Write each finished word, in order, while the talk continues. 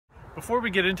Before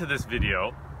we get into this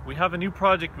video, we have a new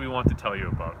project we want to tell you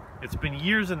about. It's been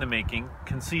years in the making,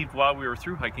 conceived while we were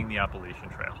through hiking the Appalachian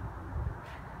Trail.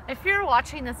 If you're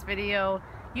watching this video,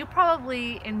 you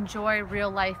probably enjoy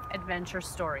real-life adventure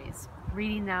stories,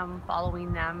 reading them,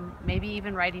 following them, maybe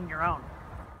even writing your own.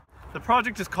 The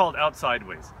project is called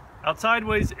Outsideways.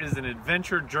 Outsideways is an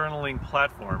adventure journaling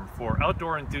platform for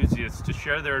outdoor enthusiasts to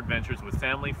share their adventures with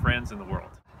family, friends, and the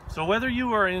world. So whether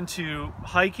you are into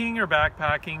hiking or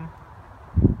backpacking,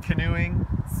 canoeing,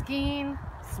 Skiing,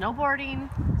 snowboarding,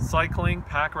 cycling,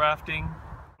 pack rafting,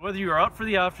 whether you are out for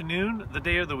the afternoon, the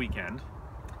day, or the weekend,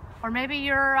 or maybe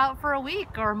you're out for a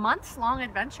week or months-long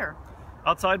adventure,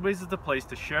 Outsideways is the place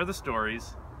to share the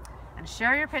stories and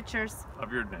share your pictures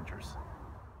of your adventures.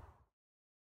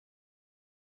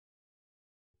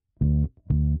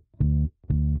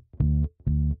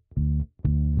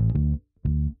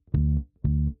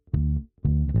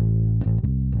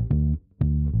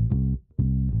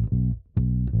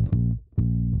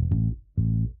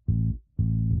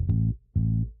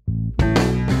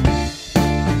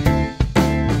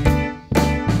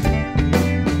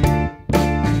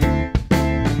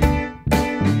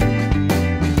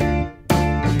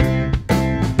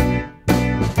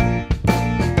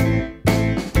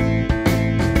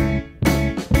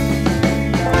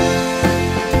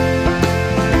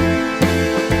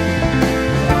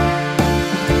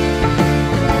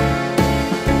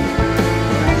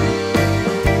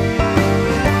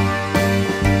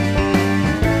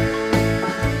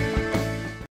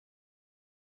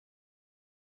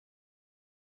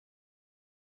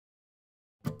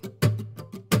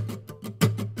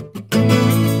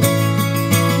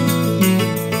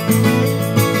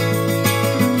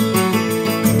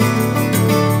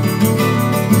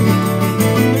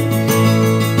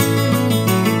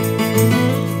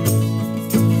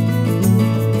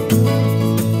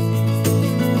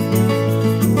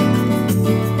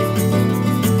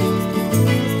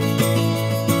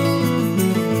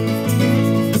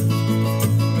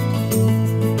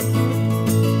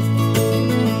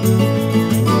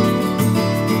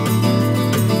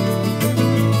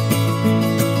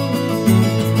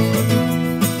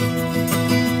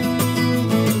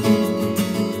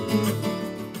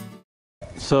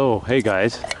 So, hey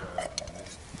guys.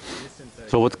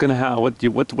 So what's gonna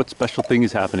happen? What special thing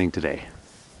is happening today?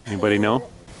 Anybody know?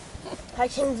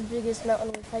 Hiking the biggest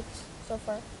mountain we've hiked so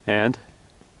far. And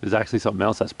there's actually something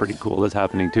else that's pretty cool that's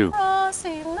happening too.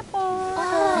 crossing the border.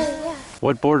 Yeah.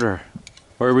 What border?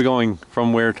 Where are we going?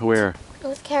 From where to where?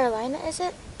 North Carolina, is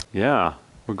it? Yeah,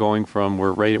 we're going from,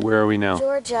 where are we now?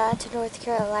 Georgia to North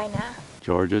Carolina.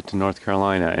 Georgia to North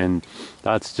Carolina, and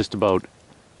that's just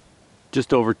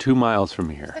over 2 miles from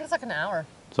I here. think it's like an hour.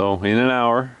 So in an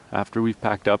hour, after we've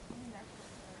packed up,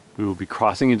 we will be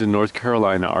crossing into North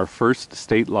Carolina, our first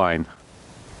state line.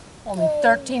 Only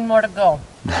 13 more to go.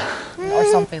 Or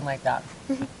something like that.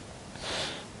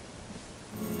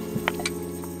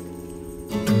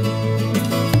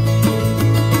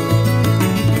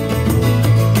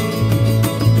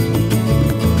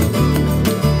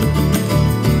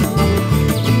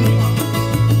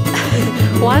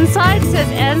 One side says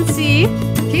NC.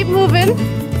 Keep moving.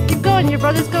 Keep going. Your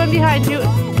brother's going behind you.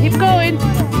 Keep going.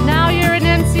 Now you're in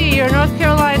NC. You're North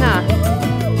Carolina.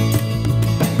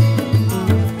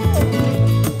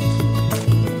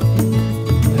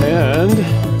 And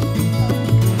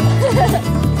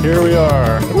here we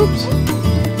are. Oops.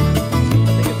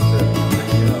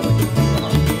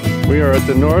 We are at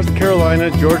the North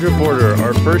Carolina-Georgia border.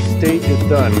 Our first state is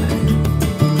done.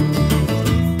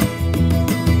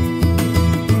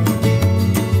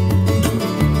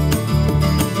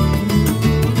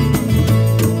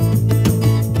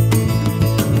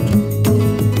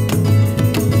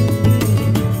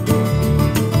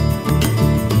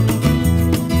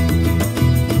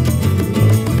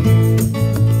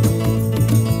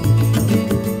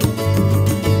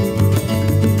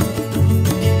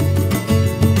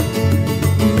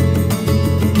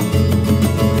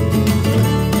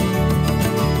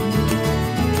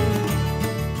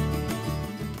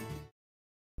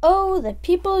 Oh, the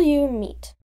people you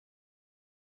meet.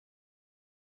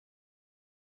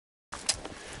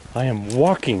 I am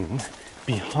walking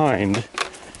behind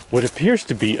what appears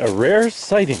to be a rare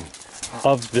sighting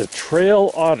of the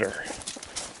trail otter.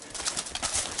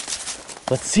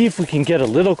 Let's see if we can get a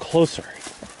little closer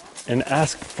and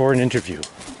ask for an interview.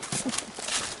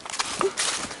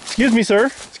 Excuse me, sir.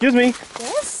 Excuse me.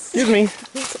 Yes? Excuse me.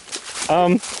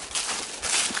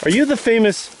 Are you the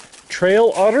famous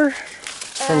trail otter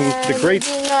from the great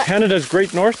Canada's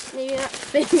Great North? Maybe not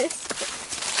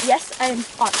famous. Yes, I'm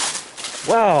hot.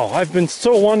 Wow, I've been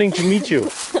so wanting to meet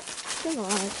you. Come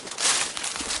on.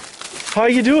 How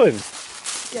you doing?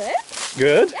 Good?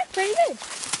 Good? Yeah, pretty good.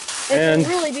 It's And- a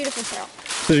really beautiful trail.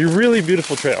 It's a really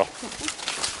beautiful trail.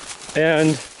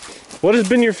 And what has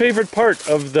been your favorite part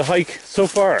of the hike so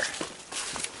far?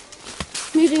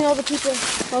 Meeting all the people,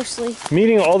 mostly.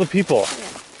 Meeting all the people. Yeah.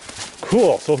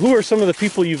 Cool. So who are some of the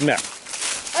people you've met?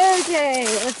 Okay,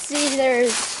 let's see.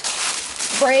 There's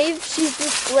Brave. She's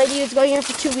this lady who's going here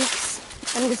for 2 weeks.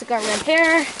 And just got red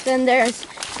hair. Then there's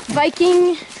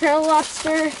Viking, Trail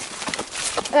Lobster.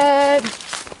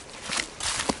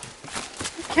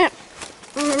 Can't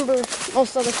remember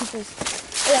most other people's.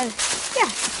 Yeah,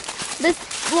 there's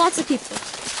lots of people.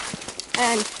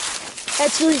 And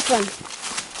that's really fun.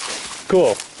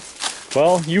 Cool.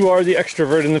 Well, you are the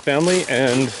extrovert in the family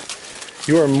and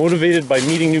you are motivated by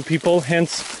meeting new people.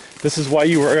 Hence, this is why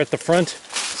you are at the front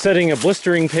setting a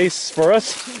blistering pace for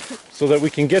us so that we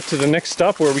can get to the next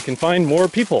stop where we can find more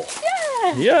people.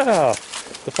 Yeah! Yeah,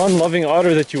 the fun-loving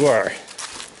otter that you are.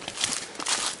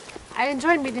 I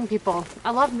enjoy meeting people. I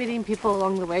love meeting people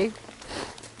along the way.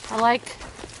 I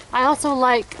also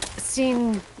like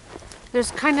seeing, there's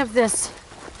kind of this,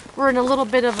 we're in a little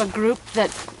bit of a group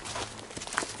that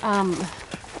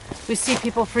we see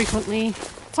people frequently.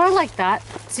 So I like that,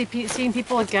 seeing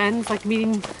people again. It's like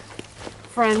meeting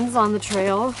friends on the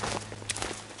trail.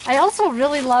 I also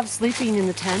really love sleeping in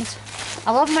the tent.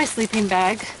 I love my sleeping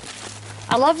bag.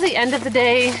 I love the end of the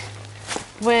day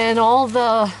when all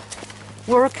the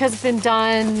work has been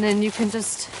done and you can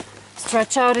just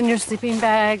stretch out in your sleeping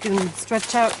bag and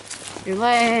stretch out your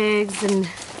legs, and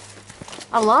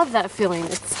I love that feeling.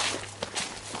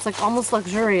 It's like almost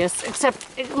luxurious, except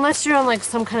unless you're on like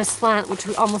some kind of slant, which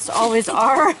we almost always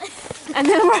are, and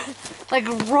then we're like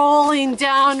rolling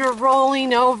down or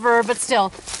rolling over, but still,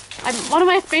 one of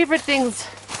my favorite things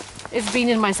is being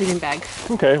in my sleeping bag.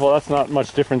 Okay, well that's not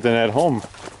much different than at home.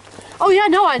 Oh yeah,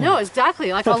 no, I know,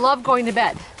 exactly. Like I love going to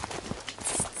bed.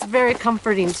 It's very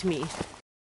comforting to me.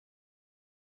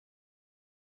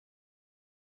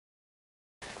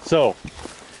 So,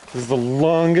 this is the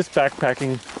longest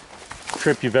backpacking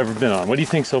trip you've ever been on. What do you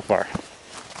think so far?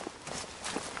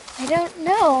 I don't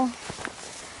know.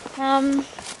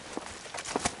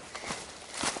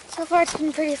 So far it's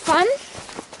been pretty fun.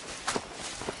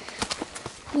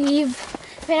 We've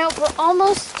been out for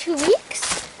almost 2 weeks.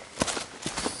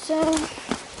 So,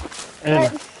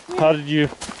 And but, how did you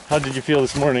feel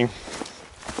this morning?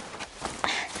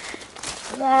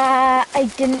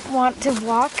 I didn't want to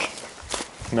walk.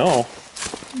 No.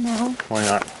 No. Why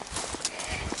not?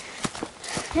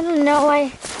 I don't know. I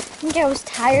think I was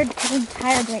tired because I'm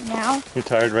tired right now. You're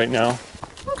tired right now?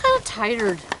 I'm kind of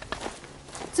tired.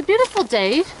 It's a beautiful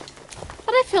day,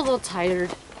 but I feel a little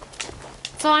tired.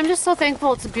 So I'm just so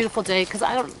thankful it's a beautiful day because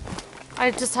I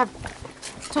just have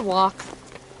to walk.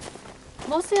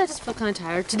 Mostly I just feel kind of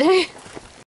tired today.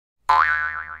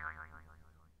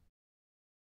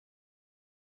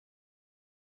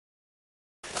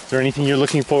 Is there anything you're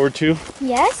looking forward to?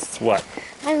 Yes. What?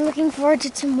 I'm looking forward to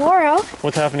tomorrow.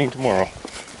 What's happening tomorrow?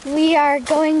 We are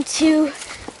going to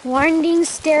Winding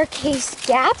Staircase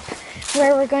Gap,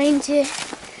 where we're going to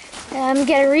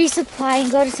get a resupply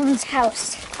and go to someone's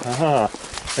house. Uh-huh.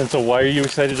 And so why are you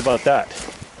excited about that?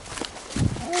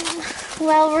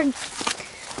 Well, we're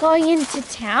going into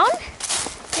town,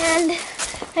 and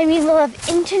I mean, we'll have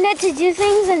internet to do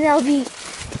things, and we'll be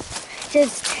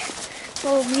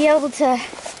able to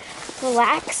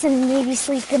relax and maybe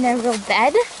sleep in a real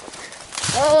bed.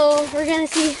 Oh, we're gonna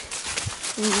see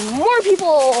more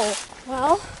people.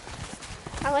 Well,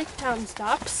 I like town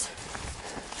stops.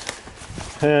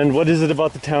 And what is it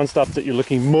about the town stop that you're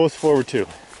looking most forward to?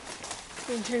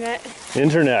 Internet.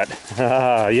 Internet.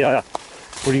 Ah, yeah.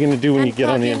 What are you going to do when you get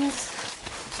on the internet?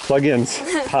 Plug-ins.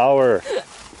 Power.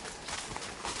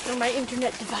 On my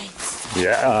internet device.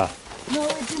 Yeah.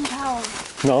 Knowledge and power.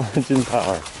 Knowledge and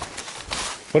power.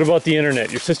 What about the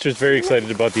internet? Your sister's very excited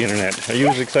about the internet. Are you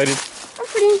as excited? I'm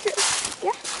pretty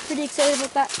excited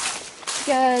about that.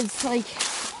 Because, like,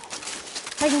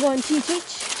 I can go on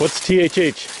THH. What's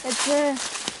THH?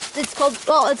 It's called,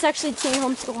 well, it's actually teen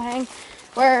homeschool hang,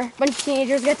 where a bunch of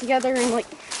teenagers get together and, like,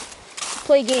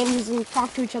 play games and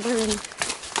talk to each other and,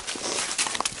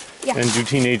 yeah. And do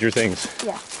teenager things.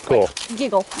 Yeah. Cool. Like,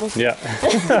 giggle. Mostly. Yeah.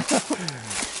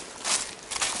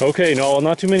 Okay, no,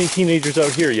 not too many teenagers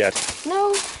out here yet.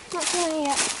 No, not too many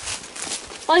yet.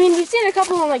 Well, I mean, we've seen a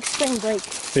couple on, like, spring break.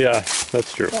 Yeah,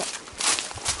 that's true. Yeah.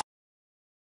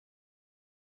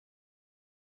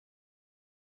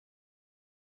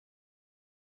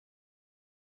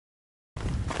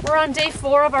 We're on day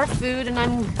 4 of our food, and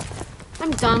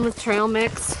I'm done with trail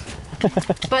mix.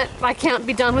 But I can't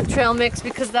be done with trail mix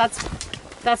because that's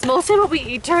mostly what we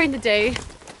eat during the day.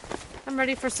 I'm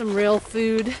ready for some real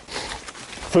food.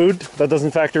 Food? That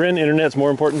doesn't factor in? Internet's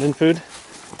more important than food?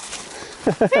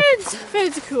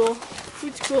 Food's cool.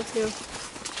 Food's cool too.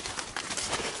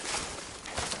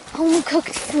 Home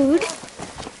cooked food.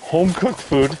 Home cooked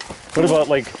food? What about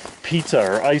like pizza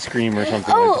or ice cream or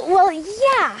something? Oh, well,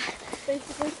 yeah.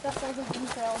 Basically stuff other than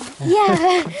trail.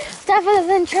 Yeah, stuff other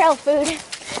than trail food.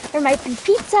 There might be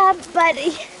pizza, but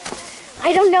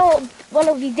I don't know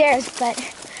what'll be theirs, but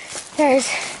there's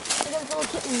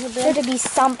sure to be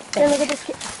something. Look at this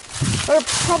kitten. We're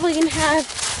probably gonna have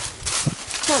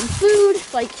some food,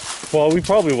 like. Well, we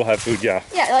probably will have food, yeah.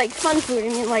 Yeah, like fun food. I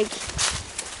mean, like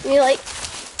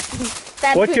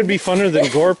bad What food. could be funner than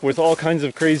Gorp with all kinds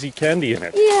of crazy candy in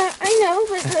it? Yeah, I know,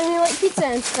 but I mean, like pizza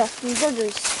and stuff and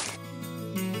burgers.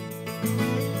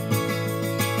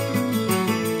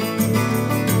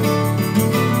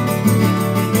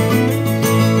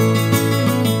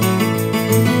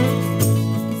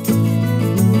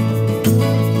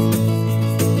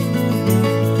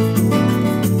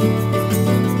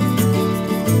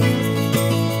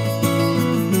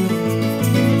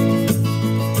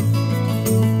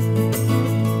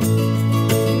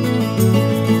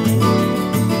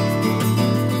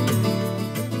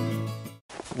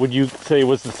 Would you say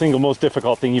was the single most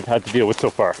difficult thing you've had to deal with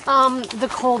so far? The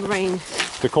cold rain.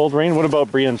 The cold rain? What about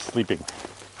Brienne sleeping?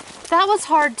 That was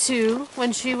hard too,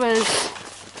 when she was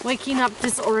waking up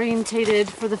disorientated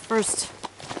for the first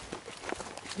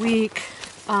week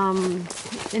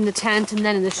in the tent and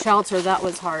then in the shelter. That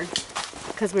was hard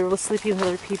because we were sleeping with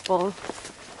other people.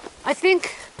 I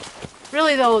think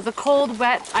really though, the cold,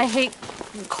 wet, I hate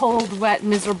cold, wet,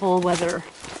 miserable weather,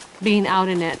 being out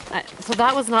in it. So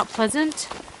that was not pleasant.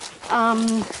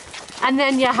 And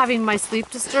then yeah, having my sleep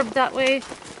disturbed that way.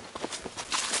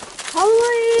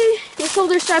 Probably the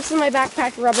shoulder straps in my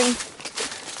backpack rubbing.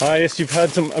 Ah, yes, you've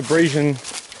had some abrasion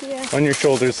on your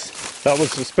shoulders. That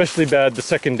was especially bad the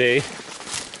second day,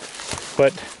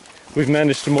 but we've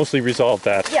managed to mostly resolve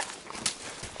that. Yeah.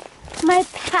 My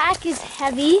pack is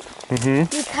heavy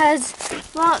because,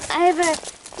 well, I have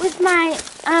with my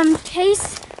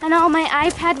case and all, my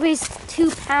iPad weighs 2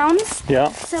 pounds.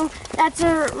 Yeah. So that's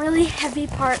a really heavy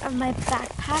part of my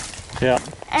backpack. Yeah.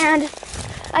 And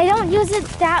I don't use it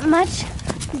that much,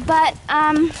 but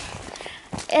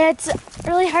it's a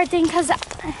really hard thing because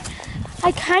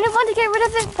I kind of want to get rid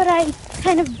of it, but I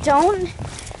kind of don't.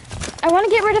 I want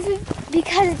to get rid of it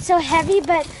because it's so heavy,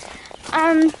 but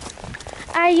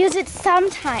I use it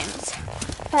sometimes,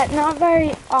 but not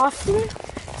very often,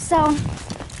 so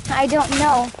I don't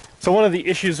know. So one of the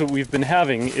issues that we've been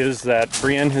having is that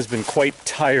Brienne has been quite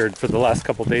tired for the last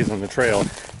couple days on the trail,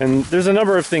 and there's a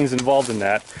number of things involved in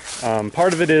that.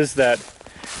 Part of it is that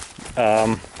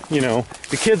you know,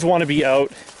 the kids want to be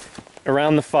out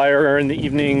around the fire in the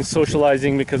evenings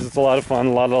socializing because it's a lot of fun,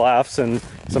 a lot of laughs, and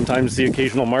sometimes the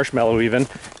occasional marshmallow even.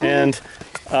 And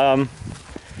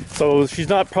so she's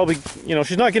not probably, you know,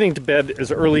 she's not getting to bed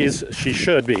as early as she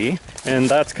should be, and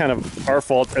that's kind of our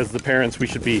fault as the parents. We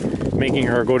should be making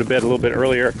her go to bed a little bit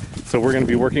earlier, so we're going to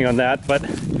be working on that. But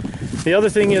the other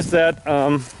thing is that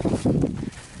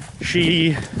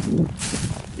she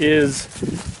is,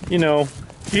 you know,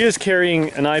 she is carrying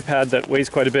an iPad that weighs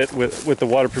quite a bit with the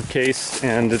waterproof case,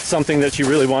 and it's something that she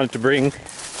really wanted to bring.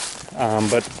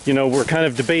 But, you know, we're kind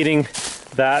of debating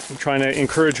that, trying to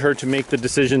encourage her to make the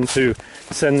decision to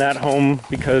send that home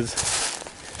because,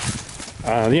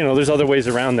 you know, there's other ways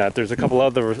around that. There's a couple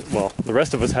other, well, the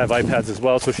rest of us have iPads as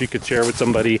well, so she could share with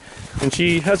somebody. And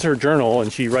she has her journal,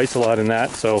 and she writes a lot in that.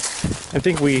 So I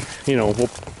think we, you know, we'll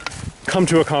come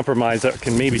to a compromise that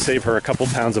can maybe save her a couple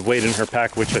pounds of weight in her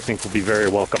pack, which I think will be very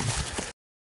welcome.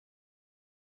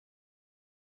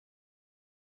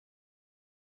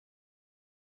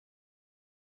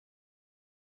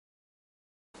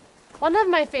 One of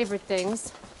my favorite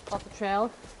things about the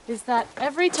trail is that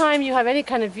every time you have any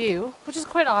kind of view, which is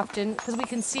quite often because we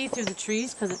can see through the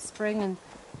trees because it's spring and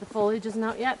the foliage isn't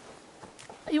out yet,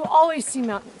 you always see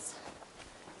mountains.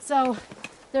 So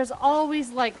there's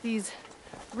always like these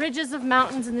ridges of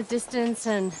mountains in the distance,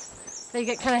 and they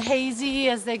get kind of hazy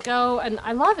as they go, and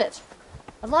I love it.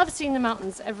 I love seeing the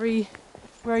mountains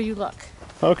everywhere you look.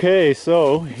 Okay,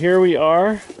 so here we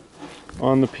are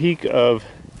on the peak of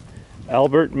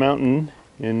Albert Mountain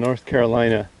in North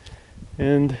Carolina,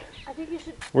 and I think you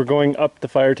should. we're going up the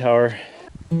fire tower.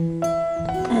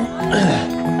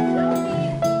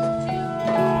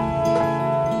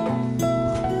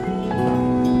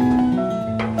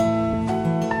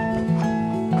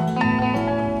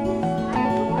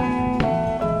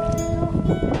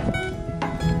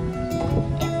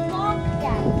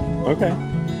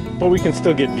 we can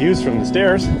still get views from the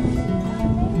stairs.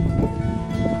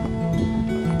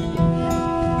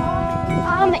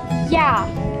 Yeah.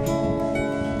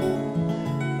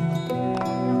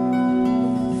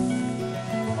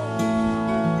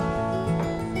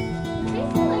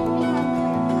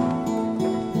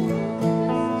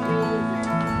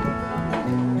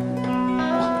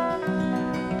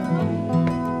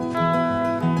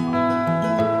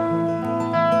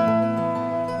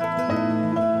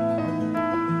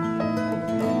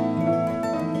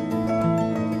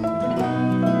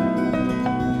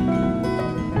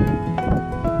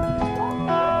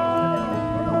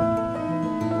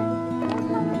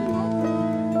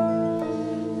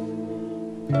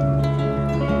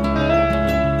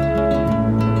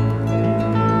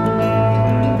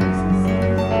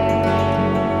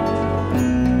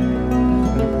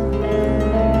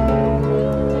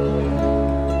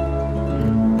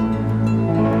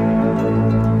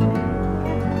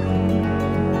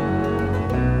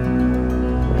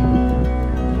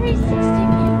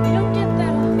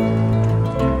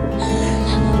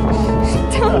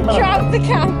 Drop the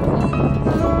camera.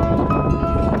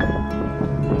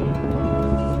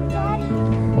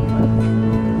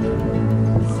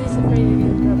 She's afraid to get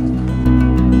interrupted.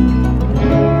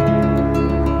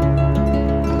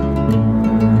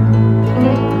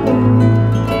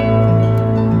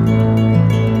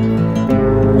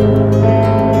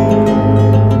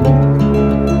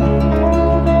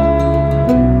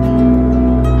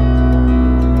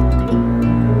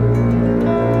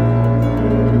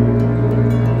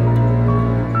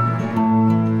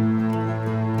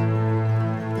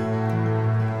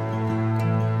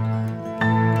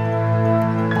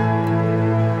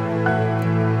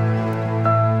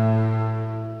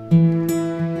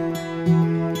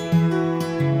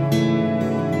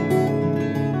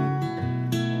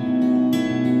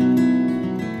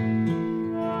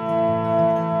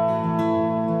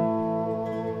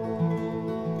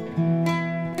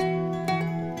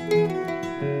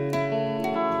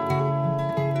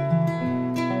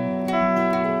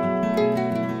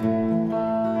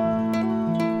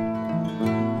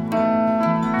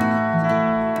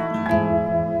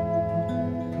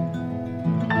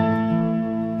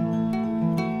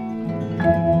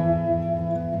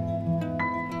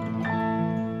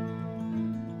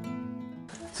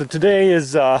 So today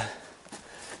is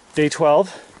day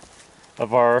 12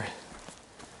 of our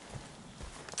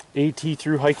AT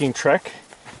through hiking trek,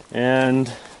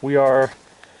 and we are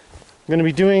going to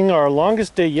be doing our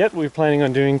longest day yet. We're planning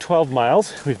on doing 12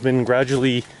 miles. We've been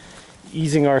gradually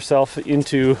easing ourselves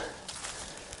into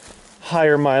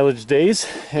higher mileage days,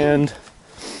 and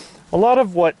a lot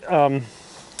of what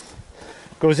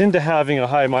goes into having a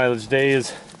high mileage day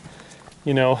is,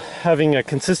 you know, having a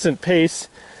consistent pace,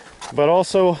 but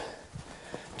also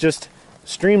just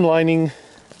streamlining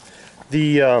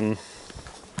the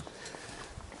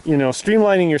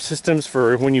streamlining your systems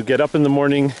for when you get up in the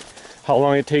morning, how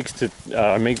long it takes to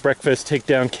make breakfast, take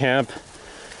down camp,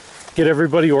 get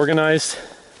everybody organized.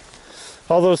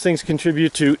 All those things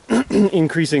contribute to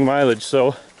increasing mileage.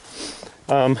 So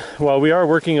while we are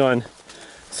working on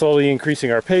slowly increasing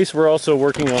our pace, we're also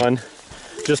working on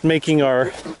just making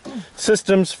our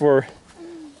systems for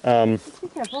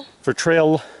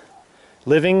trail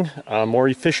living more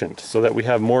efficient, so that we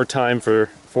have more time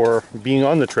for being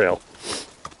on the trail.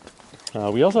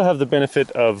 We also have the benefit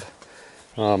of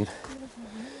the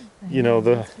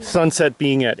sunset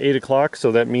being at 8 o'clock,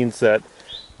 so that means that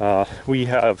we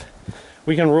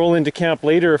can roll into camp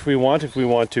later if we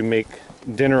want to make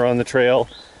dinner on the trail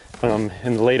in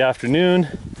the late afternoon,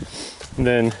 and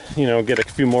then get a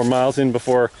few more miles in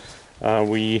before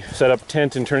we set up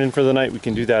tent and turn in for the night. We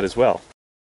can do that as well.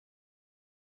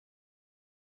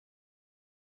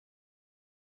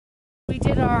 We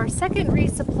did our second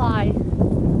resupply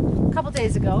a couple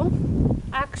days ago.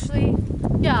 Actually,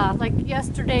 yeah, like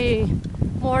yesterday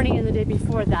morning and the day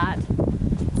before that.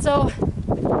 So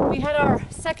we had our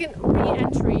second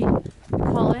re-entry, we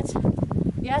call it,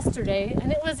 yesterday,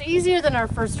 and it was easier than our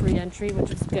first re-entry, which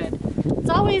was good. It's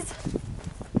always,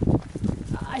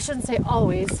 I shouldn't say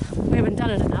always, we haven't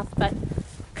done it enough, but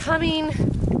coming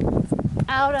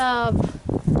out of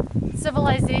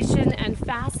civilization and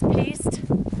fast-paced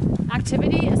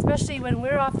activity, especially when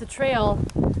we're off the trail,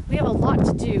 we have a lot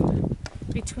to do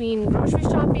between grocery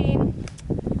shopping,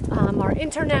 our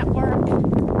internet work,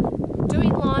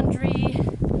 doing laundry.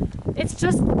 It's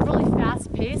just really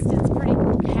fast-paced. It's pretty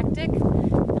hectic.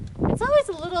 It's always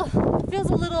feels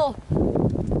a little,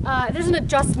 there's an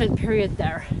adjustment period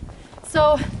there.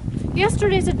 So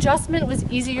yesterday's adjustment was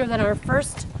easier than our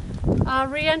first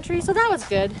re-entry, so that was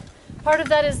good. Part of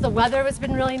that is the weather has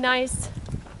been really nice.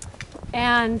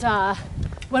 And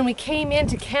when we came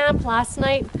into camp last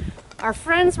night, our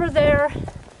friends were there,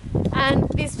 and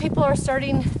these people are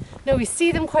starting, we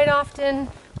see them quite often.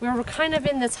 We were kind of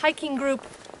in this hiking group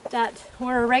that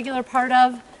we're a regular part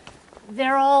of.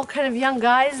 They're all kind of young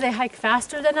guys. They hike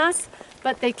faster than us,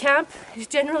 but they camp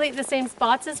generally at the same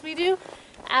spots as we do,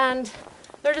 and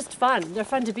they're just fun. They're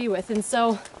fun to be with. And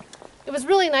so it was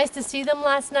really nice to see them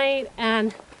last night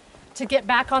and to get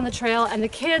back on the trail. And the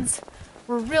kids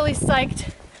were really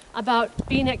psyched about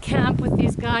being at camp with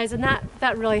these guys, and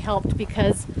that really helped,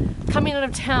 because coming out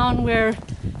of town where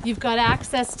you've got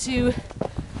access to,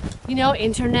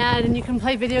 internet, and you can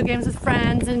play video games with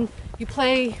friends, and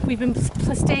we've been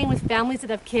staying with families that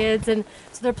have kids, and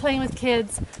so they're playing with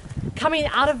kids. Coming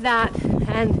out of that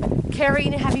and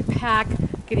carrying a heavy pack,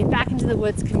 getting back into the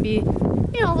woods can be, a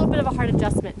little bit of a hard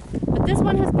adjustment. But this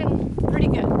one has been pretty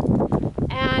good.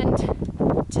 And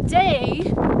today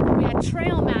we had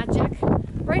trail magic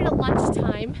right at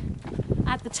lunchtime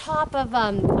at the top of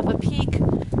a peak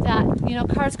that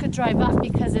cars could drive up,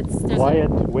 because there's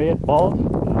Wyatt Bald?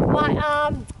 Wyatt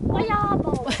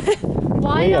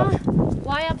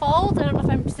Bald. I don't know if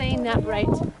I'm saying that right.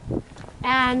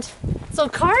 And so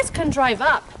cars can drive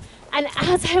up. And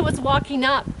as I was walking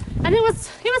up, and it was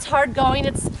hard going.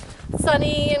 It's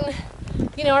sunny, and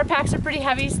our packs are pretty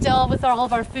heavy still with all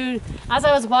of our food. As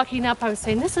I was walking up, I was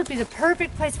saying this would be the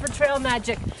perfect place for trail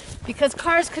magic, because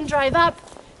cars can drive up.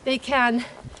 They can,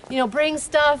 bring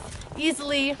stuff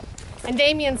easily. And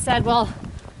Damien said, well,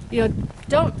 you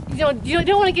don't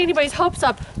want to get anybody's hopes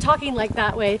up talking like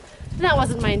that way. And that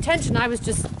wasn't my intention. I was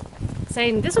just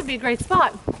saying this would be a great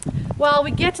spot. Well,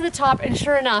 we get to the top, and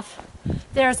sure enough,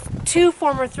 there's two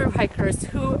former thru-hikers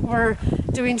who were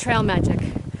doing trail magic.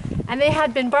 And they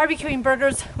had been barbecuing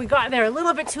burgers. We got there a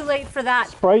little bit too late for that.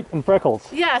 Sprite and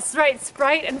Freckles. Yes, right,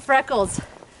 Sprite and Freckles.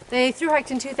 They thru-hiked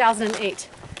in 2008.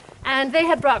 And they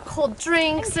had brought cold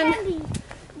drinks and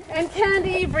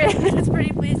candy. Brianna is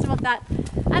pretty pleased about that.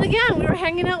 And again, we were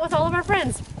hanging out with all of our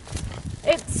friends.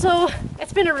 It's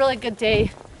been a really good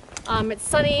day. It's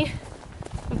sunny.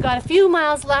 We've got a few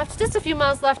miles left, just a few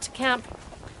miles left to camp.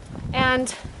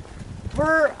 And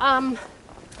we're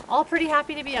all pretty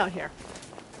happy to be out here.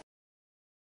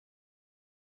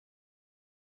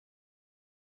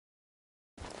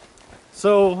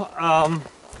 So,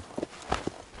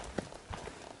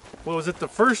 what was it? The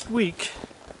first week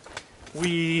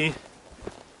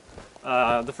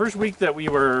that we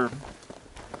were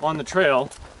on the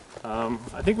trail,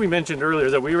 I think we mentioned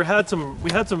earlier that we had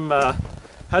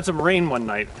some rain one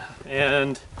night,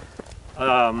 and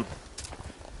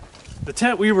the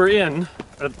tent we were in,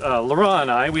 Laurent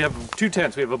and I, we have two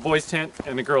tents. We have a boys' tent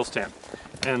and a girls' tent,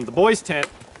 and the boys' tent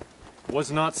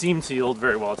was not seam sealed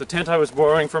very well. It's a tent I was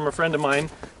borrowing from a friend of mine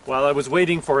while I was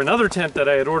waiting for another tent that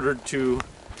I had ordered to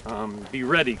be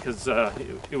ready, because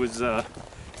it was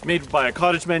made by a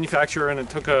cottage manufacturer, and it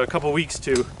took a couple weeks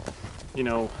to,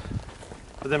 for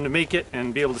them to make it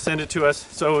and be able to send it to us.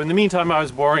 So in the meantime, I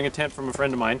was borrowing a tent from a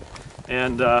friend of mine,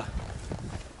 and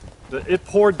it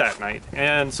poured that night,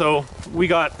 and so we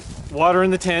got water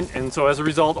in the tent, and so as a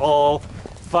result, all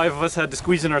 5 of us had to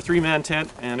squeeze in our 3-man tent,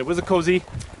 and it was a cozy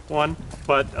one,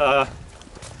 but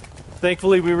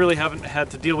thankfully we really haven't had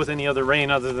to deal with any other rain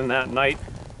other than that night.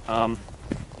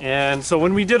 And so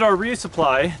when we did our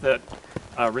resupply that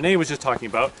Renee was just talking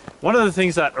about, one of the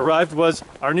things that arrived was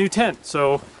our new tent.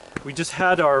 So we just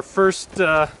had our first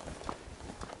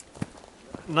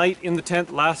night in the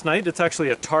tent last night. It's actually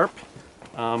a tarp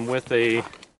with a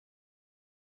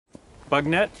bug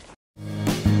net